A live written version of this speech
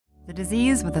The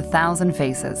disease with 1,000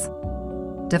 faces.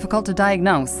 Difficult to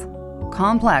diagnose,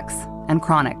 complex, and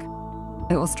chronic.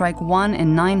 It will strike 1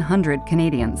 in 900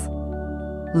 Canadians.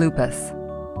 Lupus.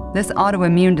 This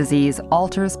autoimmune disease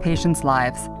alters patients'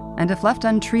 lives, and if left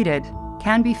untreated,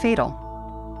 can be fatal.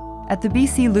 At the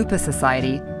BC Lupus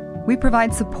Society, we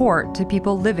provide support to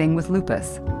people living with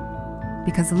lupus.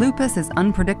 Because lupus is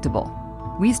unpredictable,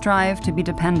 we strive to be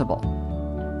dependable.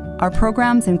 Our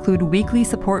programs include weekly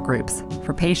support groups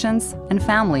for patients and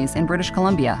families in British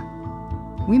Columbia.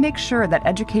 We make sure that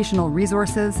educational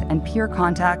resources and peer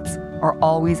contacts are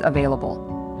always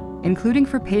available, including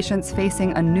for patients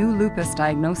facing a new lupus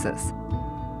diagnosis.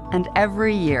 And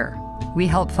every year, we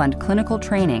help fund clinical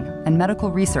training and medical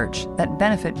research that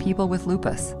benefit people with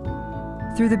lupus.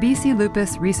 Through the BC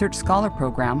Lupus Research Scholar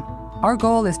Program, our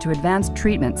goal is to advance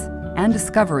treatments and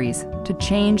discoveries to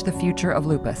change the future of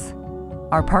lupus.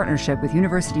 Our partnership with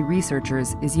university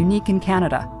researchers is unique in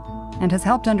Canada and has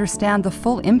helped understand the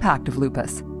full impact of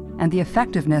lupus and the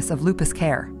effectiveness of lupus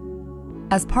care.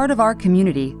 As part of our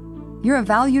community, you're a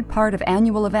valued part of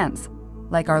annual events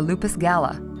like our Lupus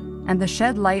Gala and the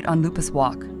Shed Light on Lupus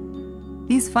Walk.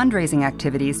 These fundraising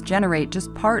activities generate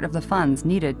just part of the funds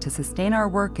needed to sustain our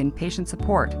work in patient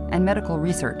support and medical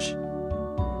research.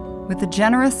 With the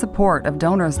generous support of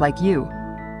donors like you,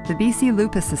 the BC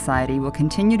Lupus Society will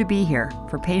continue to be here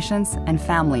for patients and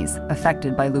families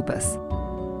affected by lupus.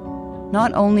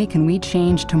 Not only can we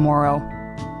change tomorrow,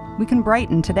 we can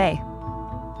brighten today.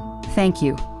 Thank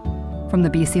you from the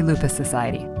BC Lupus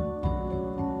Society.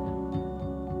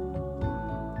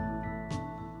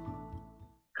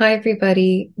 Hi,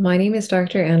 everybody. My name is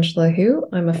Dr. Angela Hu.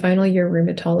 I'm a final year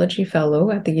rheumatology fellow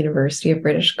at the University of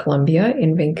British Columbia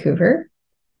in Vancouver.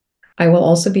 I will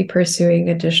also be pursuing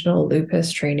additional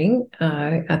lupus training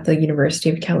at the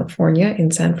University of California in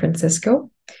San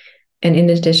Francisco. And in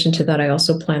addition to that, I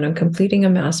also plan on completing a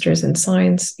master's in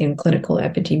science in clinical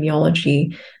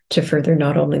epidemiology to further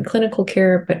not only clinical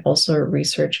care, but also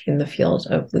research in the field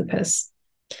of lupus.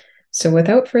 So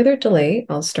without further delay,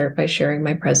 I'll start by sharing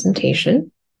my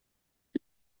presentation.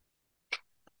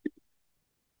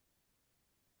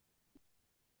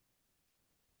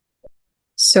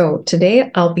 So today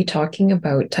I'll be talking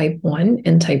about type 1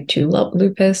 and type 2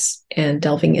 lupus and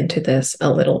delving into this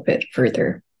a little bit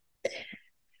further.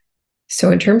 So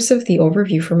in terms of the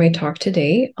overview for my talk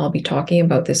today, I'll be talking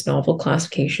about this novel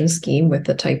classification scheme with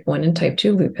the type 1 and type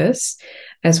 2 lupus,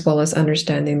 as well as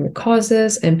understanding the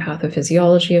causes and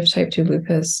pathophysiology of type 2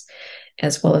 lupus,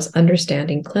 as well as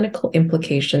understanding clinical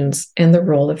implications and the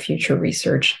role of future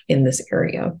research in this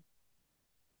area.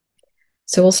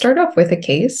 So we'll start off with a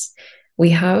case.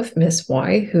 We have Miss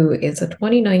Y, who is a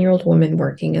 29-year-old woman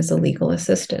working as a legal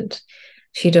assistant.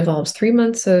 She develops 3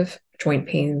 months of joint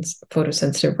pains,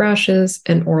 photosensitive rashes,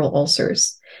 and oral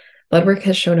ulcers. Blood work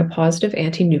has shown a positive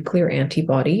anti-nuclear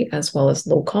antibody as well as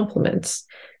low complements.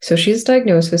 So she's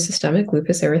diagnosed with systemic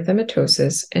lupus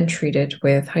erythematosus and treated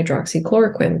with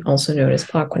hydroxychloroquine, also known as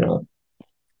Plaquenil.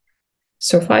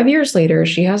 So 5 years later,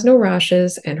 she has no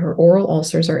rashes and her oral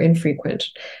ulcers are infrequent.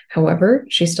 However,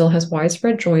 she still has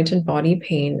widespread joint and body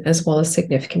pain as well as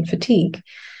significant fatigue.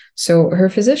 So her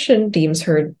physician deems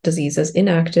her disease as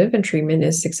inactive and treatment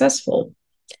is successful.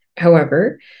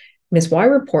 However, Ms. Y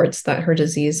reports that her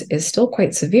disease is still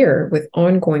quite severe with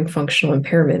ongoing functional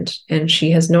impairment, and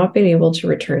she has not been able to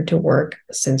return to work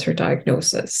since her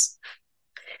diagnosis.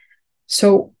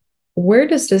 So where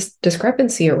does this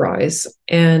discrepancy arise,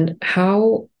 and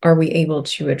how are we able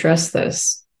to address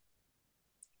this?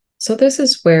 So this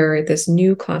is where this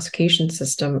new classification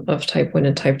system of type 1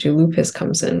 and type 2 lupus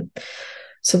comes in.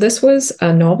 So this was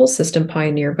a novel system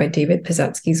pioneered by David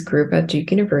Pizetsky's group at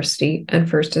Duke University and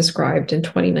first described in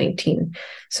 2019.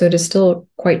 So it is still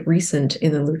quite recent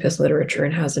in the lupus literature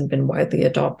and hasn't been widely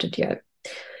adopted yet.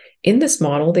 In this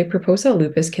model, they propose that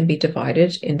lupus can be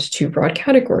divided into 2 broad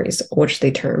categories, which they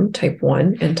term type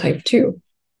 1 and type 2.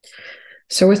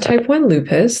 So with type 1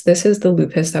 lupus, this is the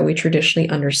lupus that we traditionally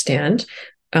understand,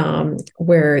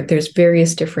 where there's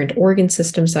various different organ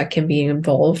systems that can be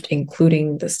involved,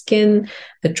 including the skin,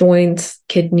 the joints,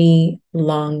 kidney,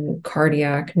 lung,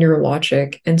 cardiac,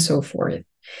 neurologic, and so forth.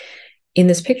 In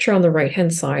this picture on the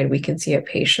right-hand side, we can see a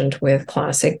patient with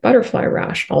classic butterfly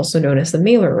rash, also known as the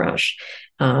malar rash,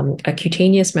 a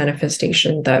cutaneous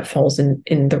manifestation that falls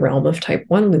in the realm of type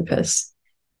 1 lupus.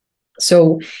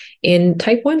 So in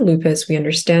type 1 lupus, we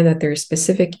understand that there are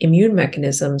specific immune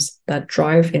mechanisms that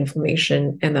drive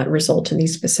inflammation and that result in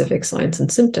these specific signs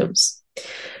and symptoms.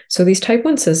 So these type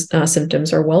 1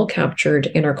 symptoms are well captured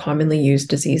in our commonly used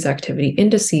disease activity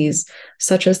indices,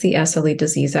 such as the SLE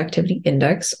Disease Activity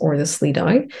Index, or the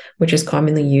SLEDI, which is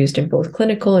commonly used in both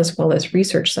clinical as well as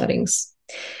research settings.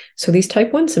 So these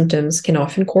type 1 symptoms can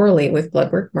often correlate with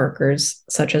blood work markers,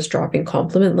 such as dropping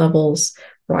complement levels,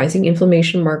 rising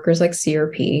inflammation markers like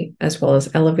CRP, as well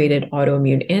as elevated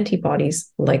autoimmune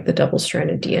antibodies like the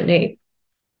double-stranded DNA.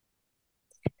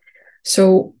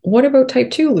 So what about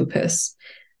type 2 lupus?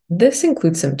 This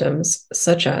includes symptoms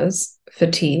such as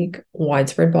fatigue,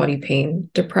 widespread body pain,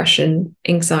 depression,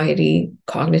 anxiety,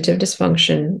 cognitive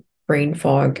dysfunction, brain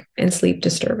fog, and sleep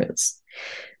disturbance.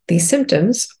 These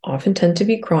symptoms often tend to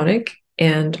be chronic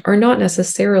and are not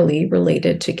necessarily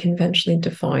related to conventionally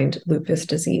defined lupus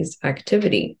disease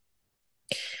activity.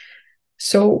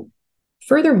 So,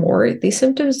 furthermore, these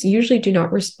symptoms usually do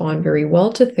not respond very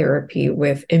well to therapy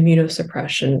with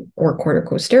immunosuppression or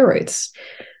corticosteroids.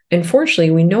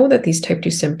 Unfortunately, we know that these type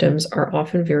 2 symptoms are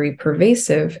often very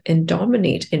pervasive and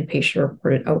dominate in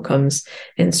patient-reported outcomes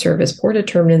and serve as poor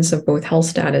determinants of both health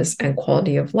status and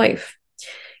quality of life.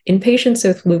 In patients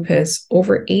with lupus,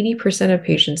 over 80% of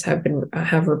patients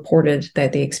have reported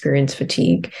that they experience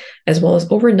fatigue, as well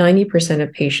as over 90%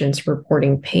 of patients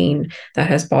reporting pain that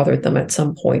has bothered them at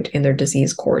some point in their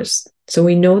disease course. So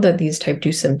we know that these type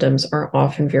 2 symptoms are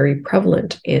often very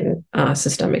prevalent in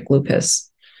systemic lupus.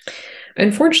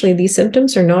 Unfortunately, these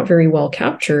symptoms are not very well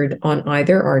captured on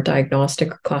either our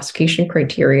diagnostic or classification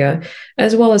criteria,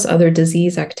 as well as other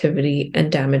disease activity and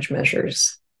damage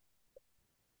measures.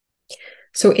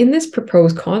 So in this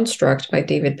proposed construct by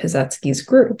David Pizetsky's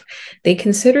group, they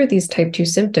consider these type 2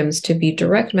 symptoms to be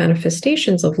direct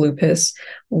manifestations of lupus,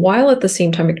 while at the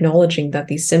same time acknowledging that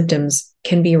these symptoms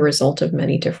can be a result of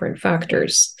many different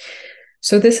factors.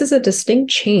 So this is a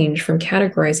distinct change from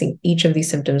categorizing each of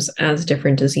these symptoms as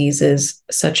different diseases,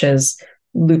 such as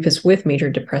lupus with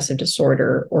major depressive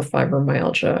disorder or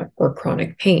fibromyalgia or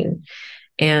chronic pain.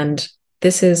 And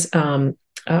this is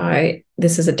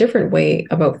a different way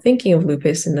about thinking of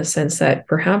lupus, in the sense that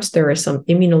perhaps there are some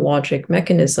immunologic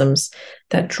mechanisms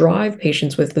that drive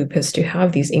patients with lupus to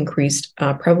have these increased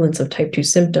prevalence of type 2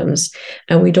 symptoms,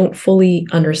 and we don't fully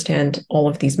understand all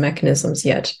of these mechanisms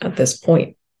yet at this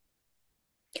point.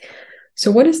 So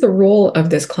what is the role of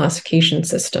this classification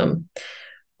system?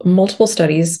 Multiple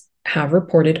studies have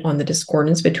reported on the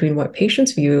discordance between what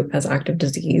patients view as active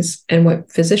disease and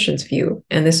what physicians view.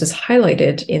 And this is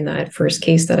highlighted in that first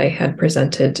case that I had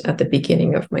presented at the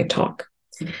beginning of my talk.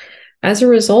 As a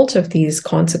result of these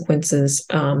consequences,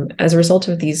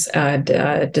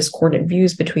 discordant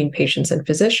views between patients and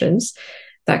physicians,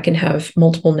 that can have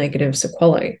multiple negative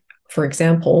sequelae. For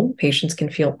example, patients can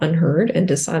feel unheard and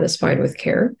dissatisfied with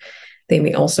care. They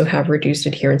may also have reduced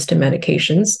adherence to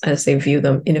medications, as they view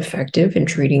them ineffective in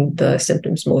treating the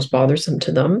symptoms most bothersome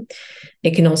to them.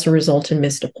 It can also result in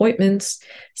missed appointments,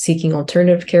 seeking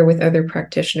alternative care with other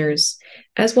practitioners,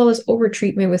 as well as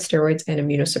overtreatment with steroids and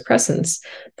immunosuppressants,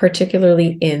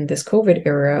 particularly in this COVID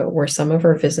era, where some of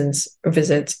our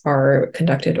visits are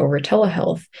conducted over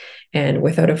telehealth. And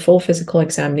without a full physical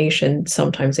examination,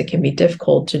 sometimes it can be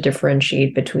difficult to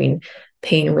differentiate between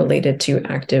pain related to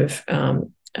active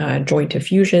joint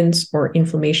effusions or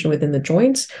inflammation within the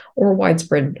joints, or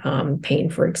widespread pain,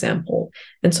 for example.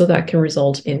 And so that can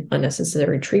result in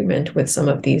unnecessary treatment with some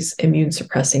of these immune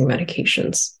suppressing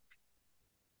medications.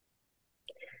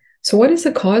 So what is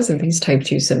the cause of these type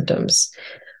 2 symptoms?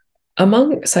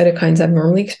 Among cytokines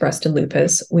abnormally expressed in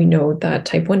lupus, we know that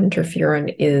type 1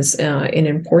 interferon is an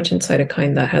important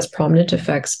cytokine that has prominent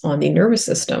effects on the nervous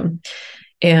system.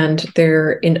 And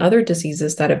they're in other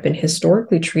diseases that have been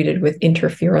historically treated with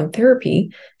interferon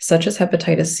therapy, such as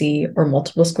hepatitis C or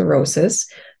multiple sclerosis.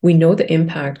 We know the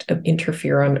impact of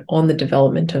interferon on the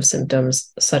development of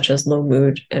symptoms such as low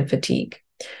mood and fatigue.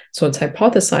 So it's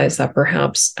hypothesized that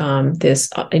perhaps this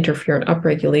interferon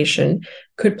upregulation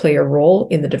could play a role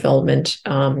in the development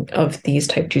of these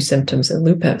type 2 symptoms in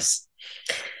lupus.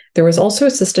 There was also a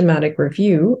systematic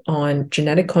review on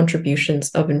genetic contributions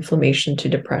of inflammation to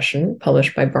depression,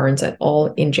 published by Barnes et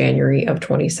al. In January of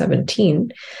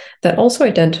 2017, that also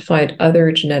identified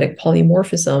other genetic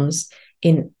polymorphisms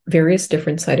in various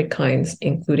different cytokines,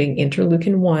 including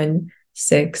interleukin-1,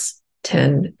 6,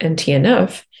 10, and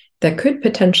TNF, that could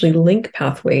potentially link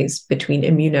pathways between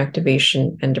immune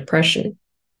activation and depression.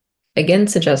 Again,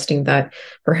 suggesting that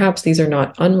perhaps these are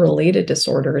not unrelated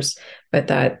disorders, but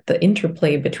that the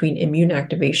interplay between immune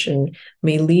activation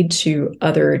may lead to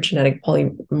other genetic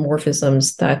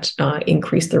polymorphisms that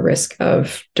increase the risk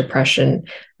of depression,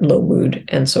 low mood,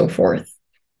 and so forth.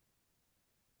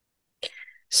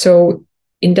 So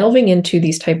in delving into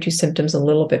these type 2 symptoms a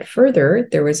little bit further,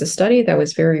 there was a study that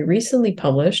was very recently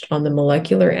published on the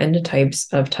molecular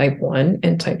endotypes of type 1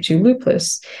 and type 2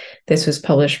 lupus. This was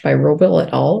published by Robel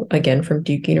et al., again from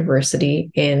Duke University,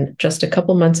 in just a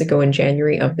couple months ago in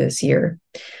January of this year.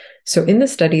 So in the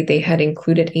study, they had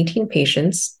included 18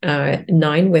 patients,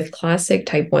 9 with classic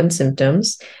type 1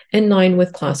 symptoms and 9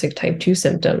 with classic type 2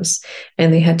 symptoms.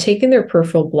 And they had taken their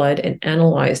peripheral blood and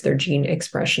analyzed their gene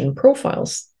expression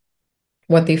profiles.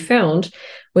 What they found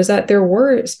was that there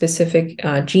were specific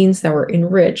genes that were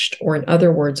enriched, or in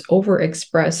other words,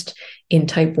 overexpressed in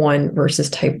type 1 versus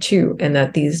type 2, and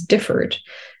that these differed.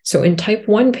 So in type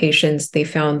 1 patients, they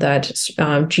found that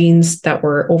genes that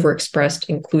were overexpressed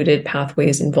included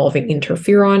pathways involving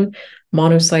interferon,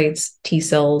 monocytes, T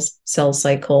cells, cell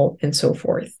cycle, and so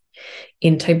forth.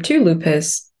 In type 2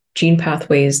 lupus, gene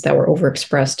pathways that were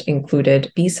overexpressed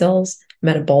included B cells,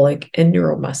 metabolic, and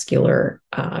neuromuscular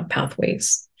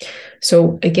pathways.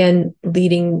 So again,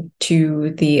 leading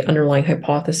to the underlying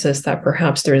hypothesis that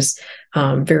perhaps there's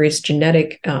various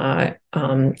genetic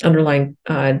underlying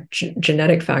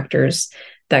genetic factors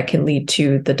that can lead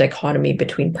to the dichotomy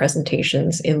between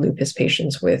presentations in lupus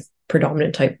patients with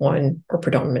predominant type 1 or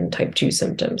predominant type 2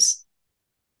 symptoms.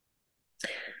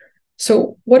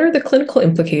 So what are the clinical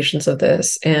implications of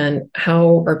this, and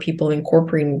how are people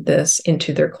incorporating this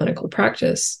into their clinical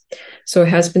practice? So it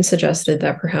has been suggested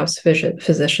that perhaps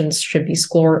physicians should be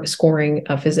scoring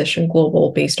a physician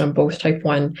global based on both type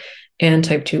 1 and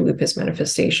type 2 lupus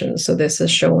manifestations. So this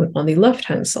is shown on the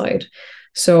left-hand side.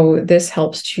 So this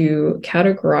helps to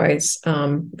categorize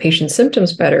patient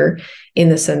symptoms better, in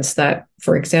the sense that,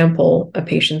 for example, a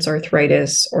patient's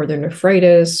arthritis or their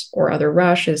nephritis or other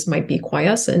rashes might be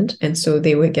quiescent, and so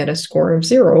they would get a score of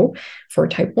 0 for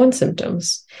type 1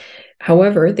 symptoms.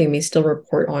 However, they may still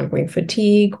report ongoing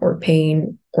fatigue or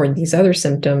pain or these other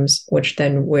symptoms, which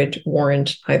then would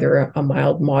warrant either a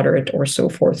mild, moderate, or so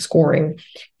forth scoring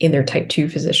in their type 2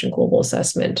 physician global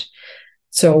assessment.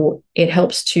 So it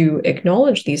helps to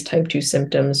acknowledge these type 2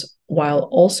 symptoms while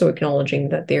also acknowledging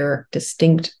that they're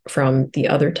distinct from the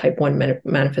other type 1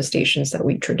 manifestations that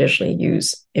we traditionally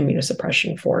use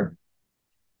immunosuppression for.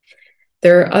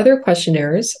 There are other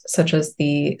questionnaires, such as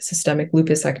the Systemic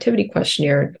Lupus Activity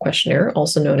Questionnaire,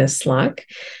 also known as SLAC,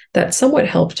 that somewhat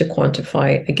help to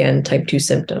quantify, again, type 2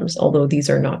 symptoms, although these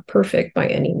are not perfect by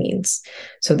any means.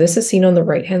 So this is seen on the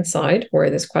right-hand side, where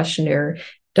this questionnaire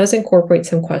does incorporate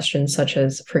some questions such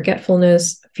as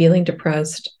forgetfulness, feeling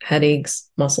depressed, headaches,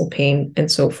 muscle pain, and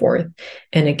so forth.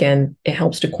 And again, it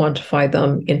helps to quantify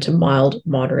them into mild,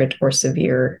 moderate, or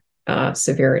severe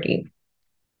severity.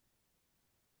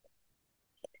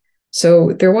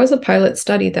 So there was a pilot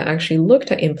study that actually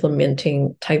looked at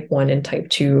implementing type 1 and type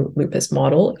 2 lupus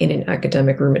model in an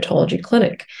academic rheumatology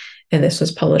clinic. And this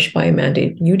was published by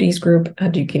Amanda Udy's group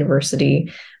at Duke University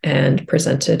and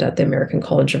presented at the American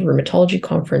College of Rheumatology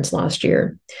conference last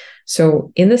year.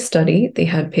 So in this study, they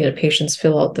had patients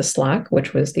fill out the SLAC,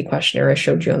 which was the questionnaire I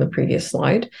showed you on the previous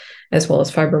slide, as well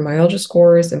as fibromyalgia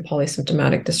scores and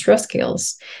polysymptomatic distress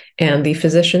scales. And the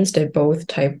physicians did both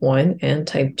type 1 and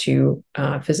type 2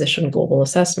 physician global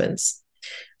assessments.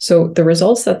 So the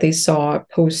results that they saw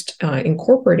post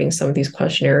incorporating some of these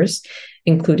questionnaires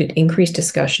included increased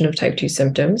discussion of type 2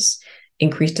 symptoms,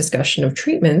 increased discussion of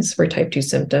treatments for type 2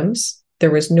 symptoms. There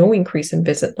was no increase in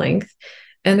visit length,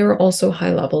 and there were also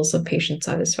high levels of patient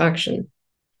satisfaction.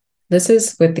 This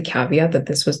is with the caveat that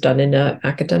this was done in an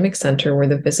academic center where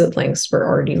the visit lengths were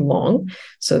already long.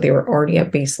 So they were already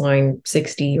at baseline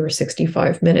 60 or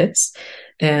 65 minutes.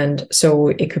 And so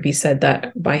it could be said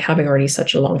that by having already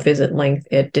such a long visit length,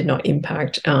 it did not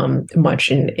impact much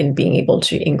in being able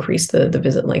to increase the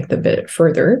visit length a bit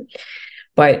further.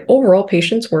 But overall,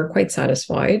 patients were quite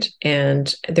satisfied.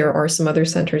 And there are some other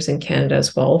centers in Canada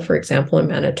as well, for example, in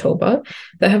Manitoba,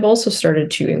 that have also started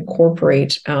to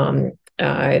incorporate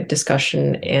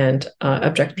discussion and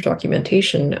objective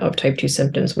documentation of type 2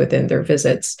 symptoms within their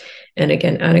visits. And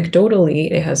again,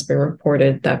 anecdotally, it has been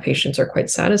reported that patients are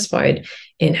quite satisfied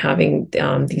in having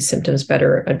these symptoms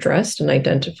better addressed and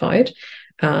identified,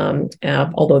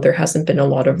 although there hasn't been a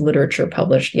lot of literature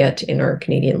published yet in our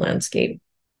Canadian landscape.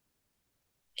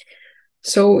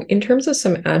 So in terms of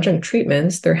some adjunct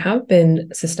treatments, there have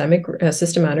been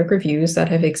systematic reviews that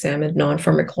have examined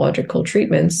non-pharmacological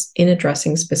treatments in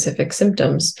addressing specific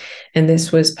symptoms. And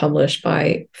this was published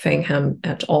by Fangham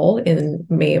et al. In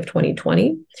May of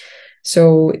 2020.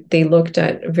 So they looked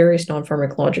at various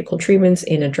non-pharmacological treatments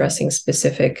in addressing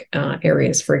specific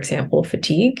areas, for example,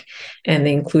 fatigue, and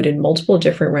they included multiple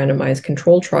different randomized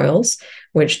control trials,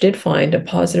 which did find a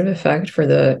positive effect for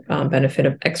the benefit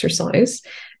of exercise,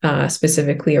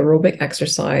 specifically aerobic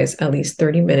exercise, at least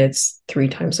 30 minutes, 3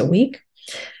 times a week.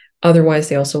 Otherwise,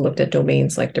 they also looked at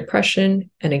domains like depression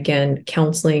and, again,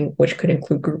 counseling, which could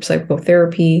include group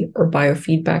psychotherapy or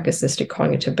biofeedback assisted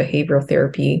cognitive behavioral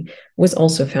therapy, was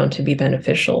also found to be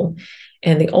beneficial.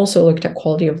 And they also looked at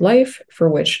quality of life, for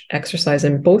which exercise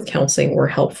and both counseling were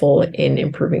helpful in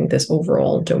improving this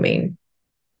overall domain.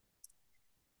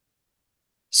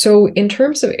 So, in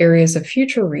terms of areas of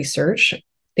future research,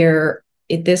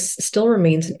 this still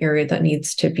remains an area that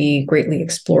needs to be greatly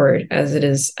explored, as it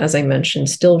is, as I mentioned,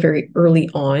 still very early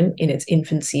on in its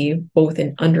infancy, both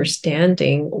in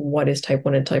understanding what is type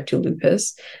 1 and type 2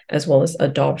 lupus, as well as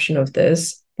adoption of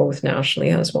this, both nationally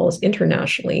as well as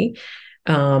internationally.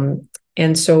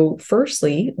 And so,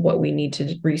 firstly, what we need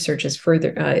to research is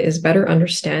better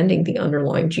understanding the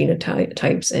underlying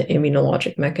genotypes and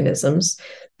immunologic mechanisms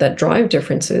that drive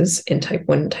differences in type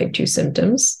 1 and type 2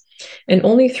 symptoms. And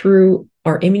only through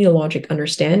our immunologic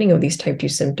understanding of these type 2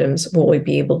 symptoms will we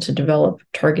be able to develop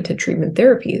targeted treatment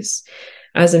therapies.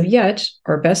 As of yet,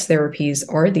 our best therapies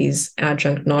are these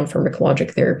adjunct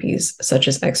non-pharmacologic therapies, such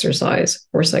as exercise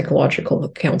or psychological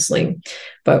counseling,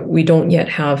 but we don't yet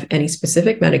have any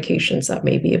specific medications that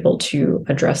may be able to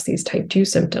address these type 2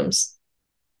 symptoms.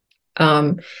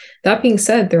 That being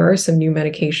said, there are some new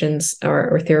medications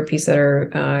or therapies that are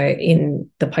in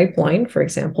the pipeline, for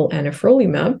example,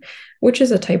 anifrolumab, which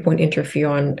is a type 1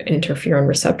 interferon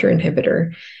receptor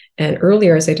inhibitor. And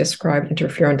earlier, as I described,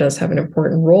 interferon does have an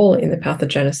important role in the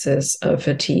pathogenesis of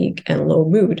fatigue and low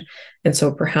mood. And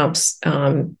so perhaps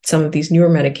some of these newer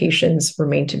medications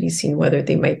remain to be seen whether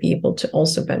they might be able to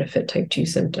also benefit type 2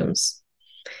 symptoms.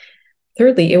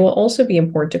 Thirdly, it will also be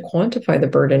important to quantify the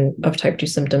burden of type 2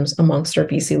 symptoms amongst our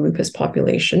BC lupus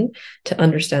population to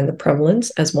understand the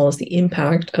prevalence as well as the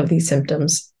impact of these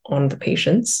symptoms on the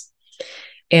patients.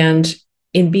 And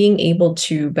in being able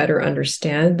to better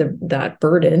understand that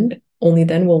burden, only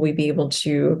then will we be able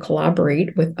to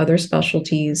collaborate with other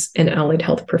specialties and allied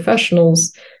health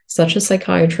professionals, such as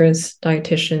psychiatrists,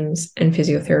 dietitians, and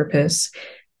physiotherapists,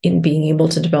 in being able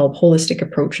to develop holistic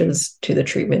approaches to the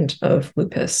treatment of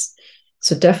lupus.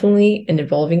 So definitely an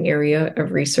evolving area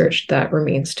of research that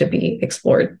remains to be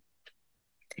explored.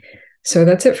 So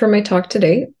that's it for my talk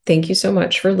today. Thank you so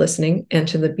much for listening, and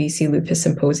to the BC Lupus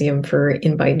Symposium for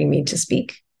inviting me to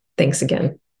speak. Thanks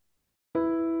again.